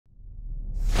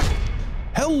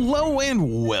Hello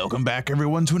and welcome back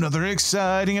everyone to another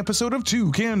exciting episode of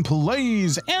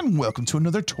Toucanplays, and welcome to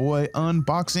another toy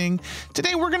unboxing.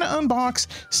 Today we're going to unbox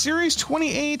Series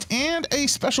 28 and a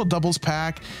special doubles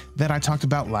pack that I talked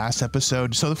about last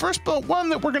episode. So the first one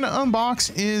that we're going to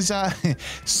unbox is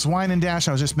Swine N Dash.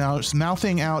 I was just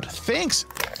mouthing out thanks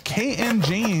KN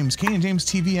James. KN James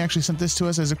TV actually sent this to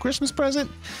us as a Christmas present.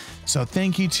 So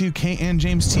thank you to KN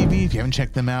James TV. If you haven't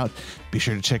checked them out, be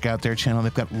sure to check out their channel.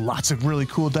 They've got lots of really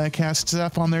cool diecast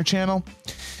stuff on their channel.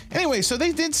 Anyway, so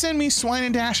they did send me Swine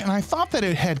N Dash, and I thought that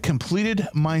it had completed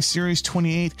my Series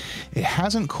 28. It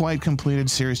hasn't quite completed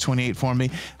Series 28 for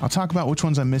me. I'll talk about which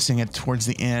ones I'm missing at towards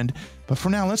the end. But for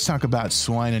now, let's talk about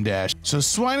Swine N Dash. So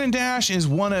Swine N Dash is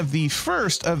one of the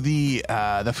first of the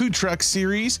food truck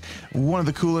series. One of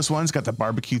the coolest ones. Got the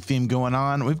barbecue theme going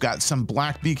on. We've got some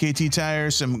black BKT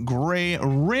tires, some gray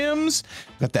rims.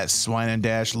 Got that Swine N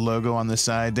Dash logo on the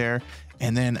side there.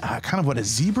 And then kind of what a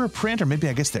zebra print, or maybe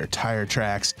I guess they're tire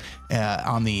tracks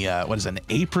on the, what is it, an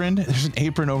apron? There's an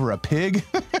apron over a pig.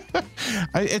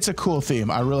 It's a cool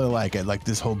theme. I really like it, like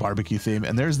this whole barbecue theme.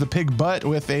 And there's the pig butt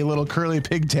with a little curly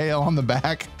pigtail on the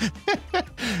back.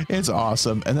 It's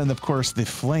awesome. And then of course the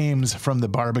flames from the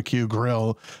barbecue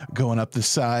grill going up the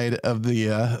side of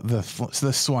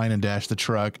the Swine N Dash, the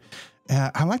truck.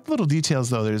 I like the little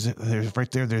details though. There's right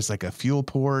there, there's like a fuel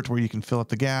port where you can fill up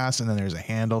the gas, and then there's a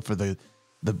handle for the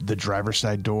driver's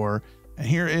side door. And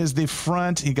here is the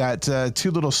front. You got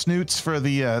two little snoots for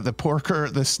the porker,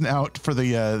 the snout for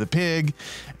the pig,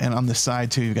 and on the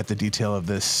side too, you've got the detail of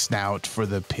the snout for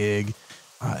the pig.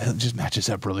 It just matches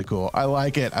up really cool. I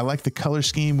like it. I like the color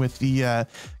scheme with the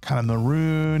kind of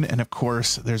maroon, and of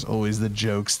course, there's always the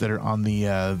jokes that are on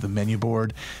the menu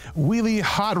board. Wheelie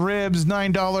hot ribs,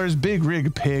 $9. Big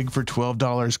rig pig for $12.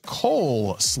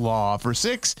 Coleslaw for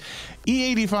 $6.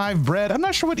 E85 bread. I'm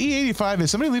not sure what E85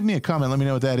 is. Somebody leave me a comment. Let me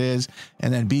know what that is.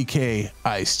 And then BK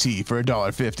iced tea for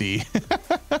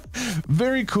 $1.50.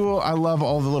 Very cool. I love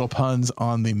all the little puns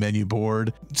on the menu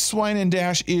board. Swine N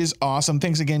Dash is awesome.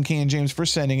 Thanks again, KN James, for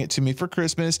sending it to me for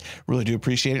Christmas. Really do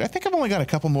appreciate it. I think I've only got a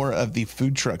couple more of the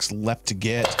food trucks left to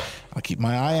get. I'll keep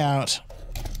my eye out.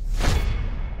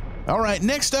 All right,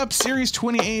 next up, Series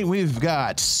 28, we've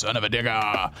got Son of a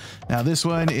Digger. Now this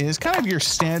one is kind of your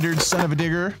standard Son of a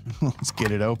Digger. Let's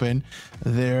get it open.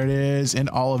 There it is in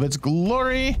all of its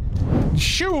glory.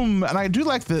 Shoom! And I do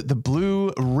like the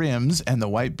blue rims and the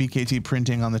white BKT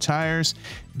printing on the tires,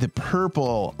 the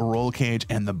purple roll cage,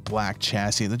 and the black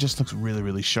chassis. That just looks really,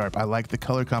 really sharp. I like the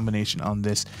color combination on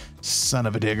this Son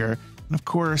of a Digger. And of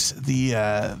course,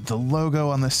 the logo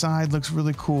on the side looks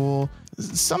really cool.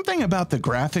 Something about the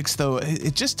graphics, though,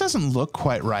 it just doesn't look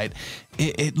quite right.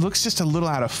 It looks just a little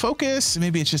out of focus.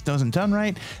 Maybe it just wasn't done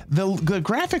right. The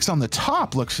graphics on the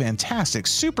top look fantastic,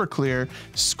 super clear.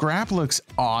 Scrap looks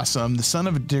awesome. The Son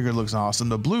of a Digger looks awesome.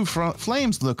 The blue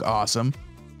flames look awesome.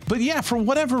 But yeah, for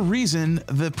whatever reason,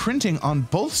 the printing on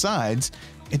both sides,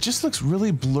 it just looks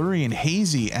really blurry and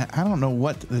hazy. I don't know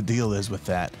what the deal is with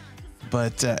that.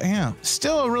 But yeah,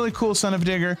 still a really cool Son of a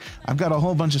Digger. I've got a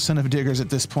whole bunch of Son of a Diggers at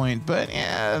this point, but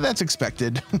yeah, that's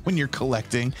expected when you're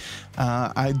collecting.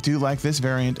 I do like this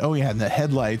variant. Oh yeah, and the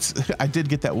headlights. I did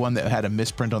get that one that had a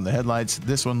misprint on the headlights.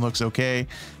 This one looks okay.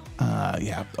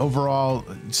 Yeah, overall,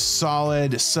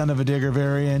 solid Son of a Digger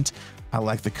variant. I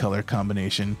like the color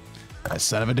combination.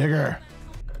 Son of a Digger.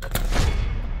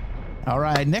 All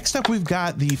right, next up we've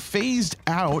got the Phased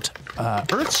Out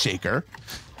Earthshaker.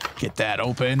 Get that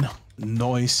open.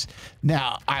 Nice.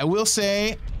 Now, I will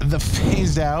say the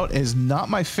Phased Out is not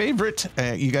my favorite.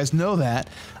 You guys know that.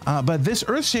 But this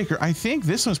Earthshaker, I think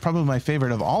this one's probably my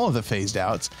favorite of all of the Phased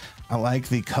Outs. I like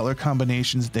the color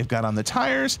combinations they've got on the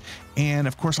tires. And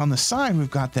of course, on the side,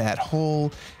 we've got that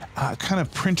whole kind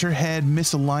of printer head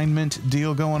misalignment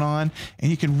deal going on. And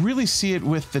you can really see it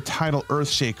with the title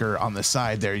Earthshaker on the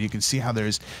side there. You can see how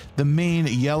there's the main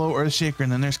yellow Earthshaker,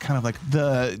 and then there's kind of like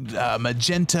the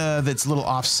magenta that's a little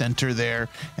off center there.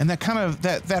 And that kind of,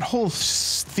 that whole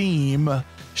theme,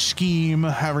 scheme,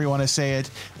 however you want to say it,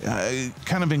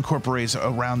 kind of incorporates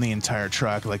around the entire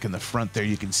truck. Like in the front there,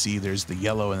 you can see there's the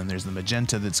yellow, and then there's the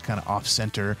magenta that's kind of off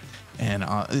center. And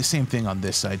the same thing on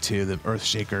this side too. The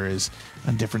Earthshaker is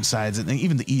on different sides, and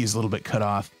even the E is a little bit cut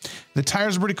off. The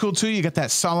tires are pretty cool too. You got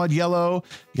that solid yellow,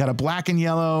 you got a black and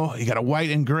yellow, you got a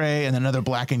white and gray, and another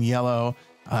black and yellow.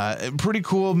 Pretty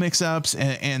cool mix-ups,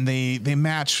 and they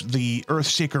match the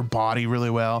Earthshaker body really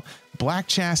well. black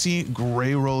chassis,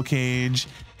 gray roll cage,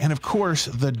 and of course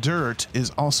the dirt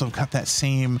is also got that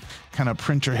same kind of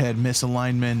printer head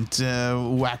misalignment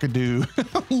wackadoo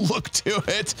look to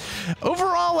it.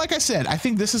 Overall, like I said, I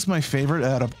think this is my favorite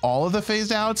out of all of the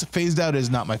phased outs. Phased Out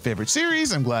is not my favorite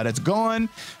series. I'm glad it's gone,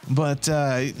 but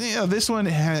you know, this one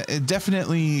it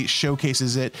definitely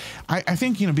showcases it. I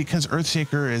think, you know, because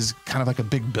Earthshaker is kind of like a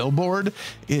big billboard,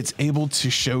 it's able to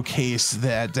showcase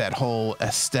that whole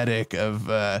aesthetic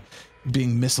of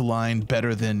being misaligned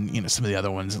better than, you know, some of the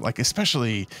other ones, like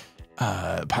especially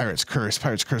Pirate's Curse.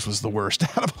 Pirate's Curse was the worst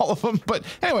out of all of them. But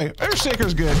anyway,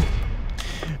 Earthshaker's good.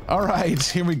 All right,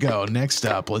 here we go. Next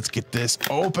up, let's get this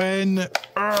open.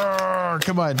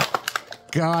 Come on.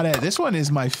 Got it. This one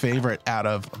is my favorite out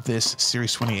of this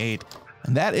Series 28.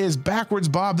 And that is Backwards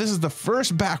Bob. This is the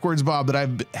first Backwards Bob that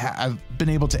I've been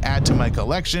able to add to my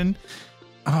collection.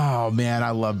 Oh man, I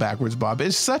love Backwards Bob.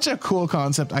 It's such a cool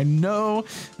concept. I know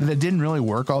that it didn't really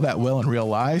work all that well in real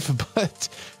life, but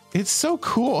it's so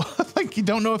cool. Like, you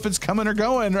don't know if it's coming or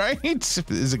going, right?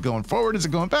 Is it going forward? Is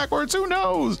it going backwards? Who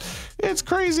knows? It's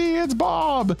crazy. It's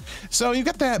Bob. So you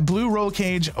got that blue roll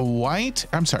cage,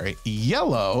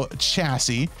 yellow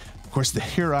chassis. Of course, the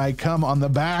Here I Come on the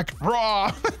back,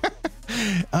 raw.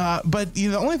 But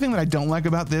you know, the only thing that I don't like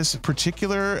about this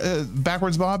particular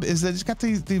Backwards Bob is that it's got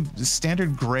the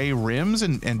standard gray rims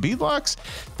and beadlocks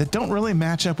that don't really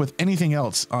match up with anything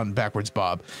else on Backwards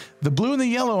Bob. The blue and the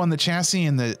yellow on the chassis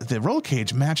and the roll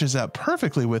cage matches up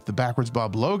perfectly with the Backwards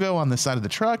Bob logo on the side of the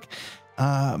truck.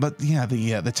 But yeah,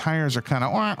 the tires are kind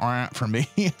of for me.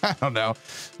 I don't know.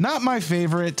 Not my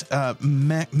favorite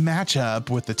matchup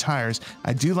with the tires.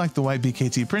 I do like the white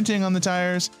BKT printing on the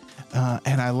tires.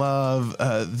 And I love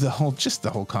the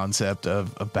whole concept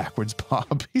of Backwards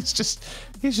Bob. He's just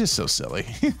so silly.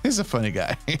 He's a funny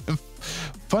guy.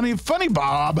 funny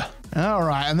Bob. All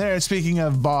right, and there, speaking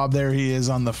of Bob, there he is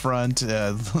on the front,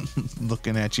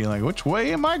 looking at you like, which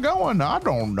way am I going? I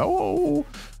don't know.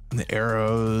 And the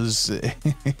arrows,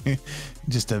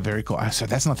 just a very cool. So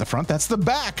that's not the front, that's the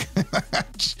back.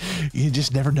 You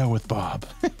just never know with Bob.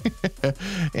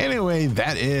 Anyway,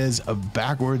 that is a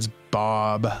Backwards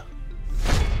Bob.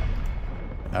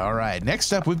 All right,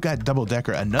 next up, we've got Double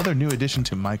Decker, another new addition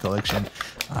to my collection.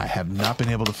 I have not been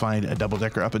able to find a Double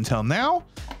Decker up until now.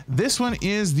 This one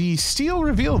is the steel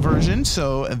reveal version,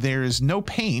 so there's no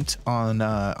paint on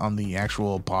the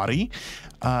actual body,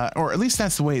 or at least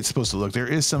that's the way it's supposed to look. There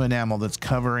is some enamel that's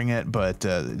covering it, but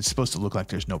it's supposed to look like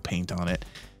there's no paint on it.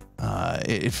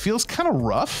 It feels kind of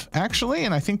rough, actually,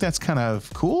 and I think that's kind of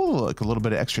cool, like a little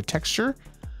bit of extra texture.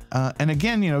 And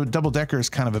again, you know, Double Decker is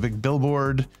kind of a big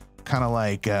billboard, kind of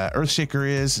like Earthshaker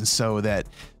is, and so that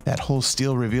whole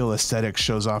steel reveal aesthetic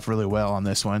shows off really well on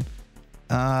this one.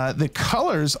 The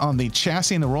colors on the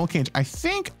chassis and the roll cage, I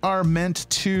think, are meant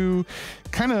to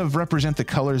kind of represent the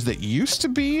colors that used to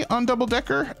be on Double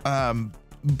Decker,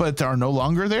 but are no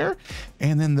longer there.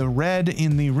 And then the red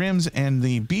in the rims and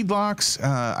the beadlocks,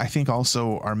 I think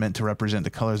also are meant to represent the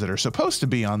colors that are supposed to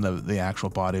be on the actual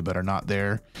body, but are not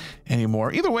there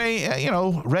anymore. Either way, you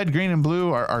know, red, green, and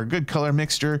blue are a good color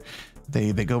mixture.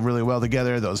 They go really well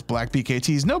together. Those black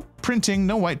BKTs, no printing,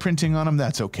 no white printing on them.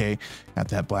 That's okay. Got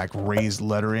that black raised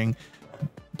lettering.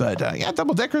 But yeah,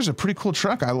 Double Decker is a pretty cool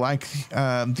truck. I like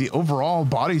the overall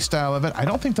body style of it. I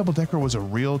don't think Double Decker was a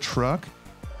real truck.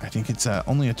 I think it's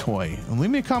only a toy. Leave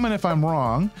me a comment if I'm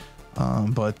wrong.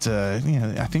 But you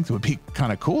know, I think it would be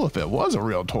kind of cool if it was a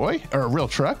real toy or a real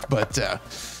truck. But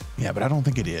yeah, but I don't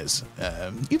think it is.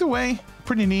 Either way,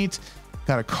 pretty neat.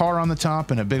 Got a car on the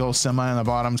top and a big old semi on the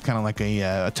bottom. It's kind of like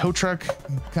a tow truck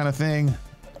kind of thing.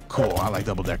 Cool. I like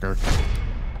Double Decker.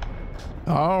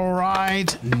 All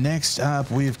right, next up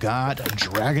we've got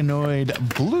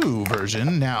Dragonoid blue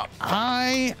version. Now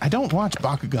I don't watch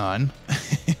Bakugan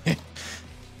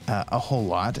a whole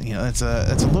lot. You know, it's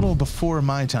a little before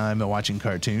my time of watching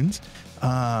cartoons.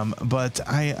 But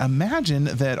I imagine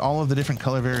that all of the different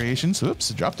color variations, oops,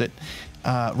 dropped it,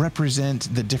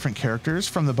 represent the different characters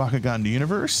from the Bakugan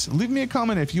universe. Leave me a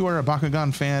comment if you are a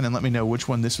Bakugan fan and let me know which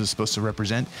one this was supposed to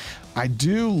represent. I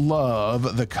do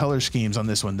love the color schemes on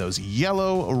this one. Those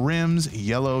yellow rims,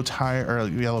 yellow tire, or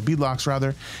yellow beadlocks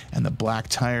rather, and the black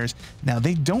tires. Now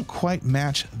they don't quite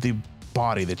match the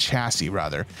body, the chassis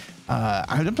rather.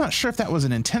 I'm not sure if that was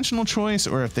an intentional choice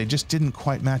or if they just didn't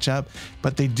quite match up,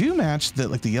 but they do match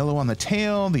the yellow on the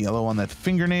tail, the yellow on the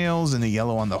fingernails, and the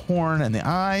yellow on the horn and the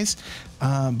eyes.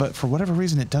 But for whatever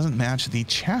reason, it doesn't match the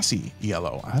chassis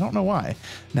yellow. I don't know why.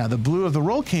 Now the blue of the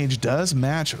roll cage does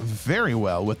match very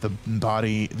well with the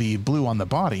body, the blue on the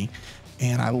body.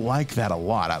 And I like that a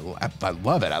lot. I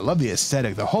love it. I love the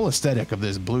aesthetic. The whole aesthetic of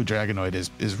this blue Dragonoid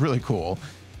is really cool.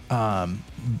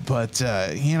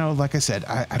 You know, like I said,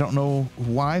 I don't know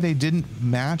why they didn't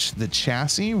match the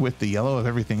chassis with the yellow of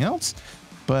everything else,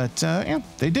 but yeah,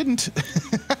 they didn't.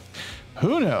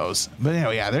 Who knows? But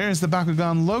anyway, yeah, there's the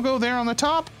Bakugan logo there on the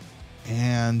top.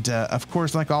 And of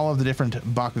course, like all of the different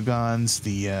Bakugans,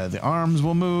 the arms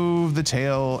will move, the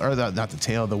tail, or not the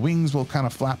tail, the wings will kind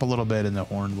of flap a little bit, and the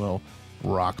horn will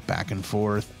rock back and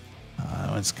forth.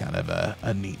 It's kind of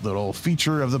a neat little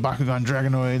feature of the Bakugan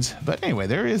Dragonoids. But anyway,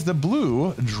 there is the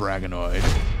blue Dragonoid.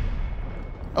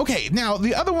 Okay, now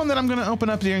the other one that I'm going to open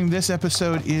up during this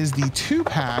episode is the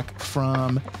 2-pack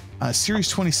from Series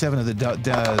 27 of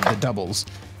the doubles.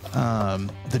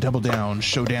 The Double Down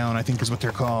Showdown, I think is what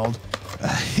they're called.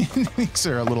 These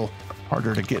are a little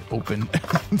harder to get open.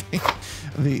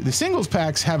 The singles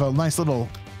packs have a nice little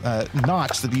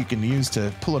notch that you can use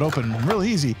to pull it open real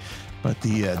easy, but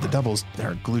the doubles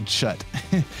are glued shut.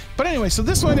 But anyway, so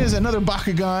this one is another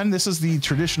Bakugan. This is the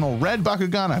traditional red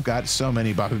Bakugan. I've got so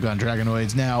many Bakugan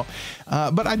Dragonoids now,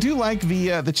 but I do like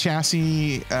the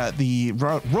chassis, the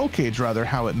roll cage rather,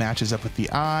 how it matches up with the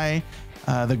eye.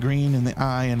 The green in the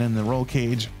eye and in the roll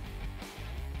cage.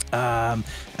 And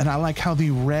I like how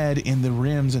the red in the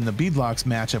rims and the beadlocks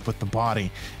match up with the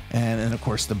body. And of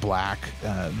course the black,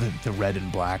 the red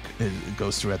and black, it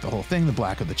goes throughout the whole thing. The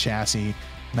black of the chassis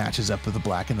matches up with the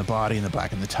black in the body and the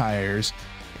black in the tires.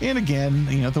 And again,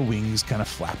 you know, the wings kind of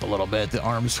flap a little bit, the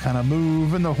arms kind of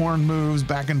move, and the horn moves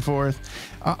back and forth.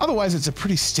 Otherwise, it's a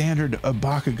pretty standard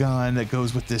Bakugan that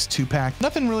goes with this 2-pack.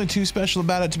 Nothing really too special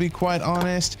about it, to be quite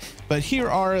honest. But here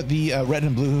are the red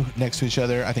and blue next to each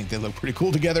other. I think they look pretty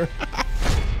cool together.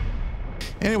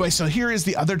 Anyway, so here is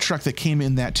the other truck that came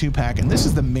in that 2-pack, and this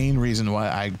is the main reason why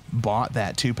I bought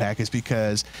that 2-pack, is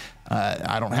because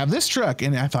I don't have this truck,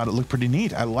 and I thought it looked pretty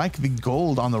neat. I like the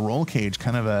gold on the roll cage,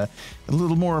 kind of a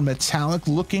little more metallic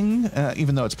looking,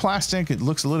 even though it's plastic, it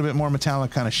looks a little bit more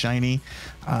metallic, kind of shiny.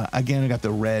 Again, I got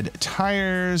the red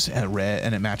tires, and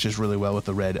it matches really well with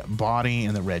the red body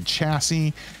and the red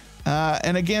chassis.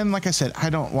 And again, like I said, I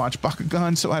don't watch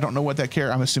Bakugan, so I don't know what that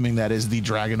character, I'm assuming that is the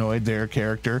Dragonoid, their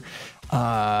character.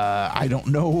 I don't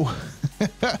know.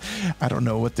 I don't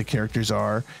know what the characters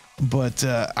are, but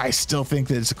I still think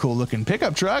that it's a cool looking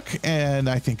pickup truck, and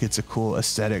I think it's a cool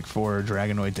aesthetic for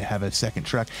Dragonoid to have a second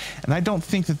truck. And I don't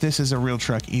think that this is a real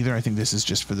truck either. I think this is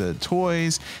just for the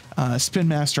toys. Spin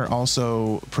Master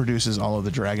also produces all of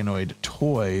the Dragonoid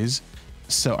toys.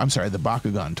 So I'm sorry, the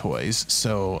Bakugan toys.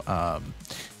 So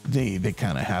they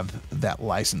kind of have that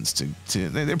license to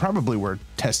they probably were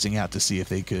testing out to see if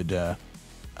they could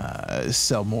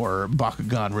sell more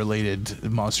Bakugan related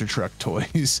monster truck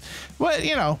toys. But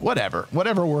you know, whatever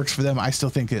works for them. I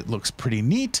still think it looks pretty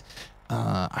neat.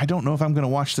 I don't know if I'm going to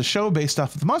watch the show based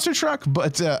off of the monster truck,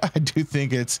 but I do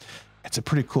think it's a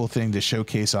pretty cool thing to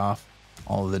showcase off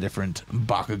all of the different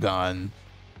Bakugan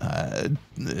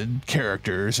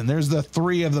characters. And there's the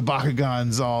 3 of the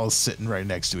Bakugans all sitting right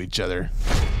next to each other.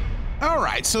 All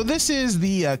right, so this is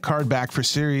the card back for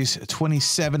Series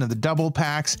 27 of the double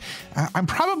packs. I'm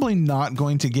probably not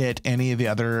going to get any of the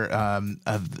other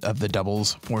of the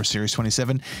doubles for Series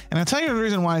 27. And I'll tell you the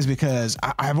reason why is because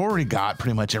I've already got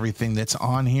pretty much everything that's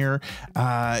on here.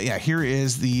 Yeah, here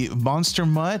is the Monster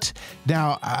Mutt.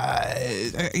 Now,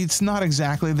 it's not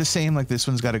exactly the same. Like this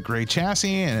one's got a gray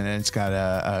chassis and it's got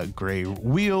a gray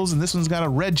wheels, and this one's got a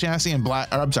red chassis and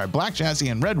black chassis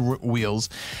and red wheels.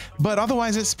 But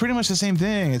otherwise, it's pretty much the same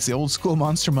thing. It's the old school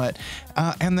Monster Mutt,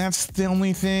 and that's the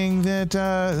only thing that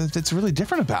that's really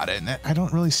different about it. And I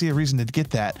don't really see a reason to get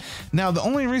that. Now, the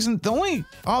only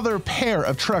other pair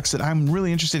of trucks that I'm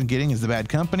really interested in getting is the Bad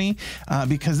Company,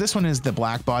 because this one is the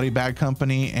black body Bad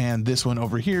Company, and this one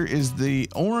over here is the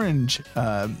orange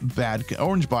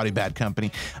body Bad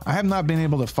Company. I have not been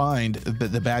able to find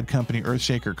the Bad Company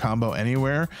Earthshaker combo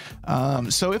anywhere.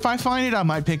 So if I find it, I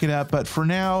might pick it up. But for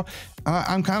now,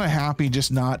 I'm kind of happy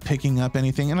just not picking up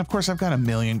anything. And of course, I've got a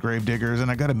million Gravediggers,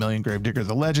 and I got a million Gravedigger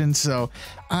the Legend, so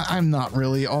I'm not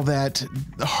really all that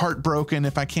heartbroken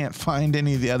if I can't find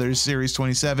any of the other Series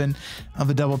 27 of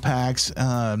the double packs.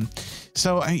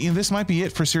 So this might be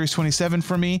it for Series 27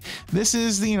 for me. This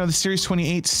is the Series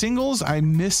 28 singles.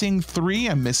 I'm missing 3.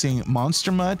 I'm missing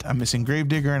Monster Mutt, I'm missing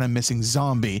Gravedigger, and I'm missing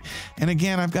Zombie. And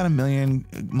again, I've got a million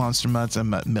Monster Mutts, a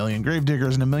million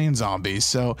Gravediggers, and a million Zombies.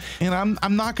 So, and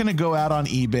I'm not going to go out on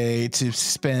eBay to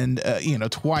spend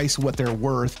twice what they're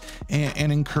worth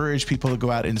and encourage people to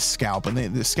go out and scalp. And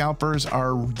the scalpers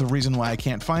are the reason why I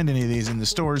can't find any of these in the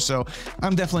stores. So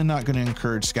I'm definitely not going to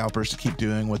encourage scalpers to keep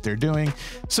doing what they're doing.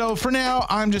 So for now, now,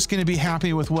 I'm just going to be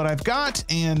happy with what I've got,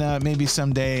 and maybe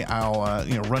someday I'll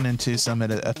run into some at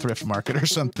a thrift market or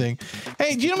something.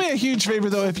 Hey, do me a huge favor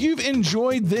though. If you've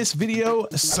enjoyed this video,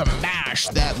 smash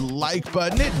that like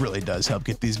button. It really does help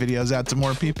get these videos out to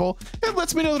more people. It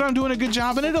lets me know that I'm doing a good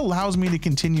job, and it allows me to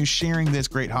continue sharing this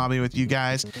great hobby with you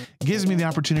guys. It gives me the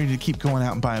opportunity to keep going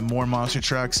out and buying more monster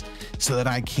trucks so that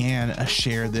I can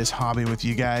share this hobby with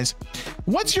you guys.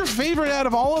 What's your favorite out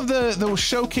of all of the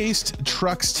showcased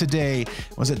trucks today?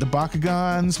 Was it the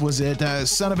Bakugans? Was it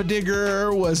Son of a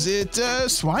Digger? Was it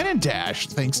Swine N Dash?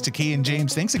 Thanks to Kay and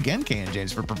James. Thanks again, Kay and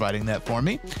James, for providing that for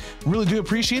me. Really do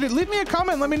appreciate it. Leave me a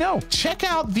comment, let me know. Check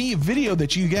out the video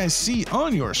that you guys see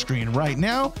on your screen right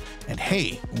now. And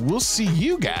hey, we'll see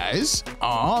you guys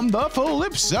on the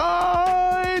flip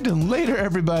side. Later,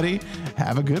 everybody.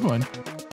 Have a good one.